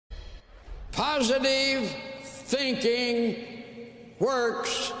Positive thinking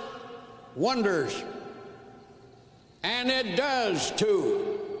works wonders. And it does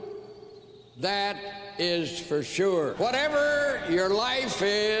too. That is for sure. Whatever your life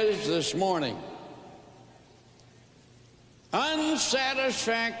is this morning,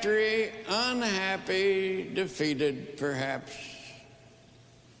 unsatisfactory, unhappy, defeated perhaps,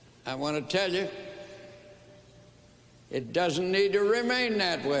 I want to tell you, it doesn't need to remain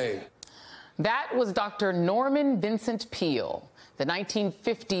that way. That was Dr. Norman Vincent Peale, the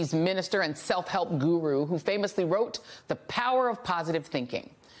 1950s minister and self-help guru who famously wrote The Power of Positive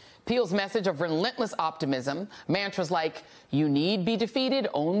Thinking. Peale's message of relentless optimism, mantras like, you need be defeated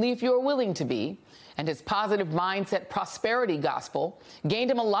only if you're willing to be, and his positive mindset prosperity gospel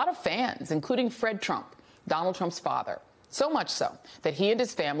gained him a lot of fans, including Fred Trump, Donald Trump's father. So much so that he and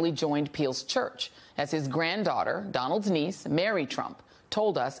his family joined Peale's church, as his granddaughter, Donald's niece, Mary Trump,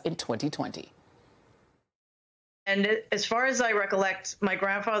 told us in 2020. And as far as I recollect, my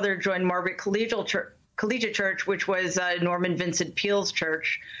grandfather joined Margaret Collegiate Church, which was Norman Vincent Peale's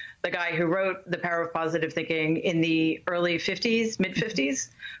church, the guy who wrote The Power of Positive Thinking in the early 50s, mid-50s.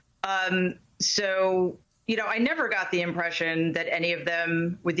 So, you know, I never got the impression that any of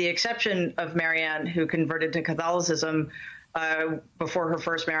them, with the exception of Marianne, who converted to Catholicism before her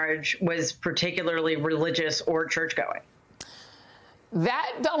first marriage, was particularly religious or church-going.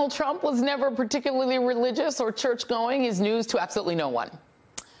 That Donald Trump was never particularly religious or church-going is news to absolutely no one.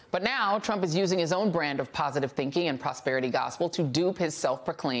 But now Trump is using his own brand of positive thinking and prosperity gospel to dupe his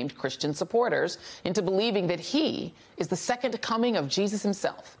self-proclaimed Christian supporters into believing that he is the second coming of Jesus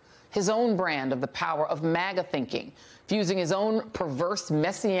himself. His own brand of the power of MAGA thinking, fusing his own perverse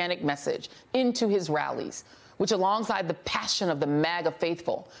messianic message into his rallies, which alongside the passion of the MAGA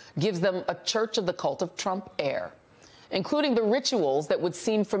faithful gives them a Church of the Cult of Trump air, including the rituals that would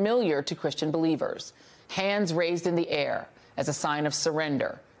seem familiar to Christian believers. Hands raised in the air as a sign of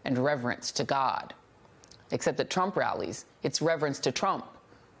surrender and reverence to God. Except at Trump rallies, it's reverence to Trump,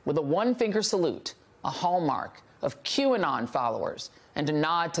 with a one-finger salute, a hallmark of QAnon followers, and a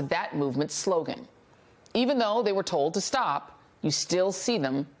nod to that movement's slogan. Even though they were told to stop, you still see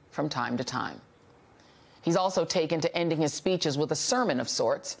them from time to time. He's also taken to ending his speeches with a sermon of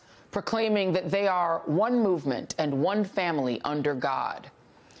sorts, proclaiming that they are one movement and one family under God.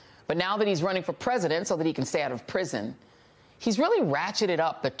 But now that he's running for president so that he can stay out of prison, he's really ratcheted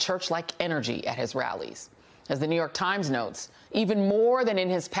up the church-like energy at his rallies. As the New York Times notes, even more than in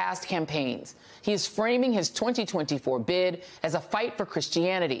his past campaigns, he is framing his 2024 bid as a fight for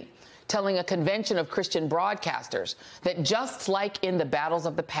Christianity, telling a convention of Christian broadcasters that just like in the battles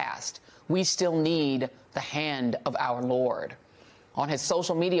of the past, we still need the hand of our Lord. On his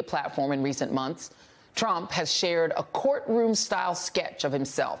social media platform in recent months, Trump has shared a courtroom-style sketch of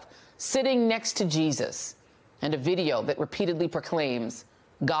himself sitting next to Jesus and a video that repeatedly proclaims,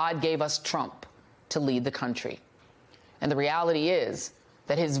 God gave us Trump to lead the country. And the reality is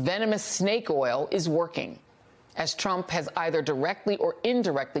that his venomous snake oil is working. As Trump has either directly or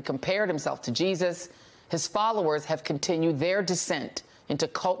indirectly compared himself to Jesus, his followers have continued their descent into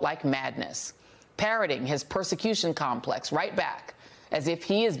cult-like madness, parroting his persecution complex right back as if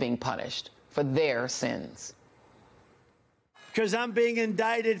he is being punished for their sins. Because I'm being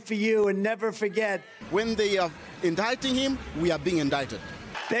indicted for you, and never forget. When they are indicting him, we are being indicted.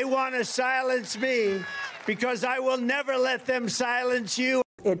 They want to silence me because I will never let them silence you.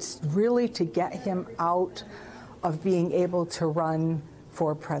 It's really to get him out of being able to run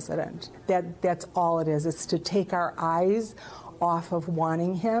for president. That's all it is. It's to take our eyes off of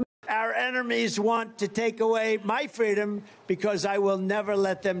wanting him. Our enemies want to take away my freedom because I will never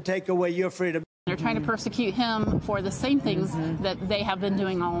let them take away your freedom. They're trying to persecute him for the same things that they have been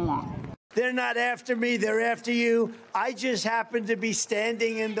doing all along. They're not after me, they're after you. I just happen to be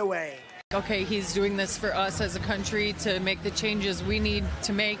standing in the way. Okay, he's doing this for us as a country to make the changes we need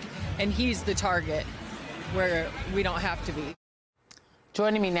to make, and he's the target where we don't have to be.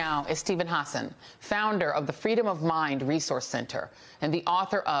 Joining me now is Stephen Hassan, founder of the Freedom of Mind Resource Center and the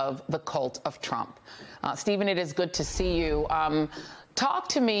author of The Cult of Trump. Stephen, it is good to see you. Talk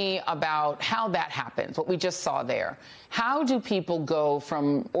to me about how that happens, what we just saw there. How do people go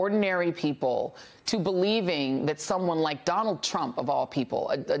from ordinary people to believing that someone like Donald Trump, of all people,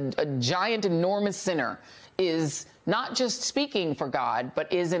 a giant, enormous sinner, is not just speaking for God,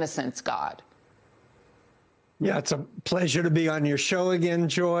 but is, in a sense, God? Yeah, it's a pleasure to be on your show again,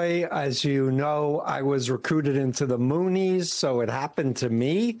 Joy. As you know, I was recruited into the Moonies, so it happened to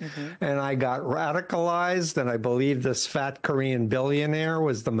me, and I got radicalized, and I believed this fat Korean billionaire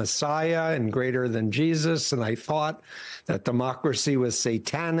was the Messiah and greater than Jesus, and I thought that democracy was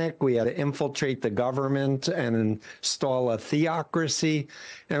satanic. We had to infiltrate the government and install a theocracy.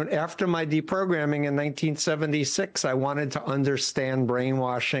 And after my deprogramming in 1976, I wanted to understand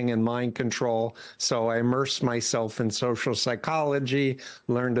brainwashing and mind control, so I immersed myself in social psychology,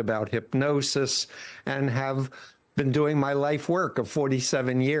 learned about hypnosis, and have been doing my life work of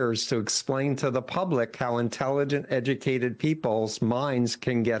 47 years to explain to the public how intelligent, educated people's minds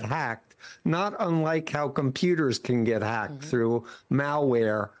can get hacked, not unlike how computers can get hacked through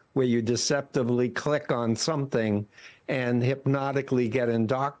malware, where you deceptively click on something and hypnotically get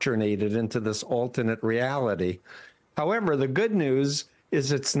indoctrinated into this alternate reality. However, the good news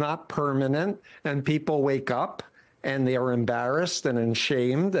is it's not permanent, and people wake up and they are embarrassed and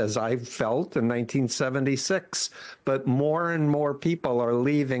ashamed, as I felt in 1976. But more and more people are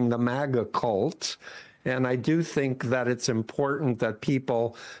leaving the MAGA cult. And I do think that it's important that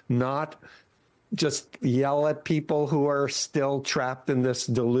people not just yell at people who are still trapped in this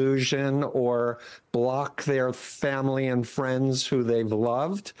delusion or block their family and friends who they've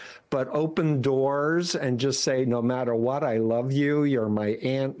loved, but open doors and just say, no matter what, I love you. You're my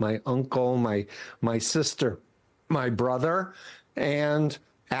aunt, my uncle, my sister, my brother, and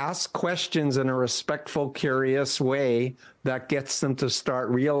ask questions in a respectful, curious way that gets them to start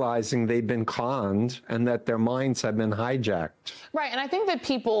realizing they've been conned and that their minds have been hijacked. Right, and I think that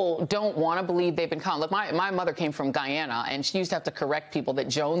people don't want to believe they've been conned. Look, my mother came from Guyana, and she used to have to correct people that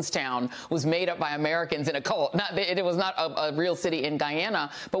Jonestown was made up by Americans in a cult. It was not a real city in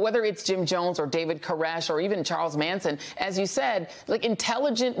Guyana. But whether it's Jim Jones or David Koresh or even Charles Manson, as you said, like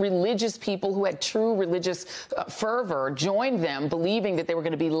intelligent religious people who had true religious fervor joined them, believing that they were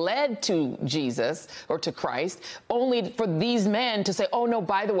going to be led to Jesus or to Christ, only for these men to say, oh, no,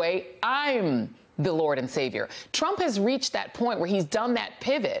 by the way, I'm the Lord and Savior. Trump has reached that point where he's done that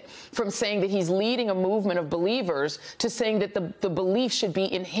pivot from saying that he's leading a movement of believers to saying that the belief should be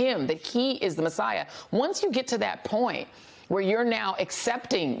in him, that he is the Messiah. Once you get to that point where you're now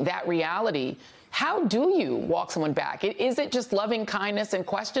accepting that reality, how do you walk someone back? Is it just loving kindness and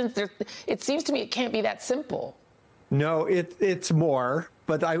questions? It seems to me it can't be that simple. No, it's more.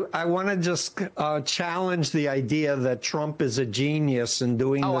 But I want to just challenge the idea that Trump is a genius in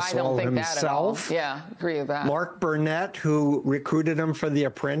doing this all himself. Yeah, agree with that. Mark Burnett, who recruited him for The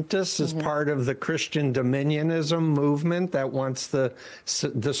Apprentice, is part of the Christian dominionism movement that wants to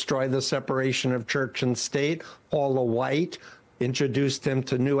destroy the separation of church and state. Paula White introduced him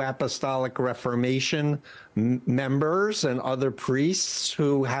to New Apostolic Reformation members and other priests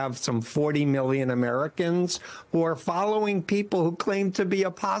who have some 40 million Americans who are following people who claim to be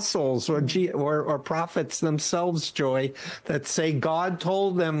apostles or prophets themselves, Joy, that say God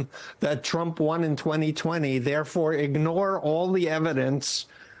told them that Trump won in 2020, therefore ignore all the evidence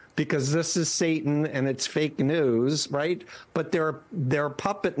because this is Satan and it's fake news, right? But they're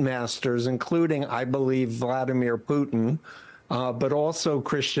puppet masters, including, I believe, Vladimir Putin, but also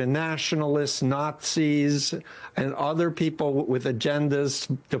Christian nationalists, Nazis, and other people with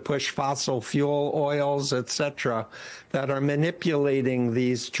agendas to push fossil fuel oils, etc., that are manipulating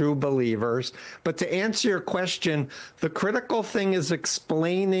these true believers. But to answer your question, the critical thing is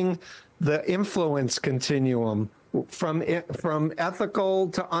explaining the influence continuum from ethical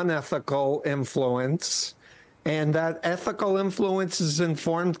to unethical influence, and that ethical influence is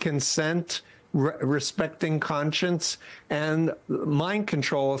informed consent, respecting conscience, and mind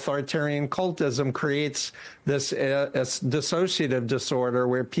control. Authoritarian cultism creates this dissociative disorder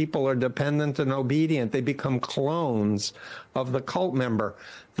where people are dependent and obedient. They become clones of the cult member.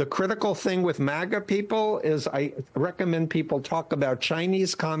 The critical thing with MAGA people is I recommend people talk about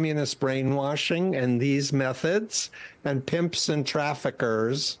Chinese communist brainwashing and these methods and pimps and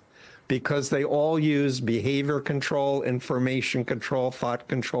traffickers, because they all use behavior control, information control, thought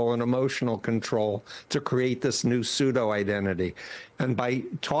control, and emotional control to create this new pseudo-identity. And by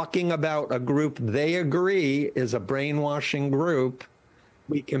talking about a group they agree is a brainwashing group,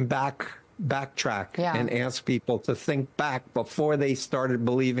 we can backtrack and ask people to think back before they started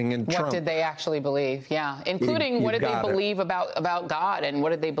believing in Trump. What did they actually believe? Yeah, including what did they believe about God, and what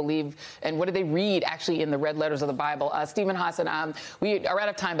did they believe, and what did they read actually in the red letters of the Bible? Stephen Hassan, we are out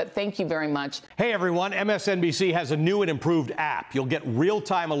of time, but thank you very much. Hey everyone, MSNBC has a new and improved app. You'll get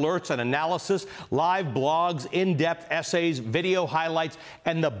real-time alerts and analysis, live blogs, in-depth essays, video highlights,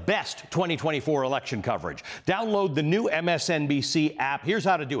 and the best 2024 election coverage. Download the new MSNBC app. Here's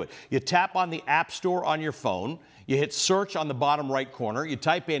how to do it. You tap tap on the App Store on your phone. You hit search on the bottom right corner. You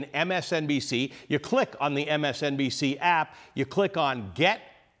type in MSNBC. You click on the MSNBC app. You click on Get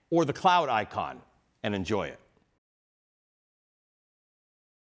or the cloud icon and enjoy it.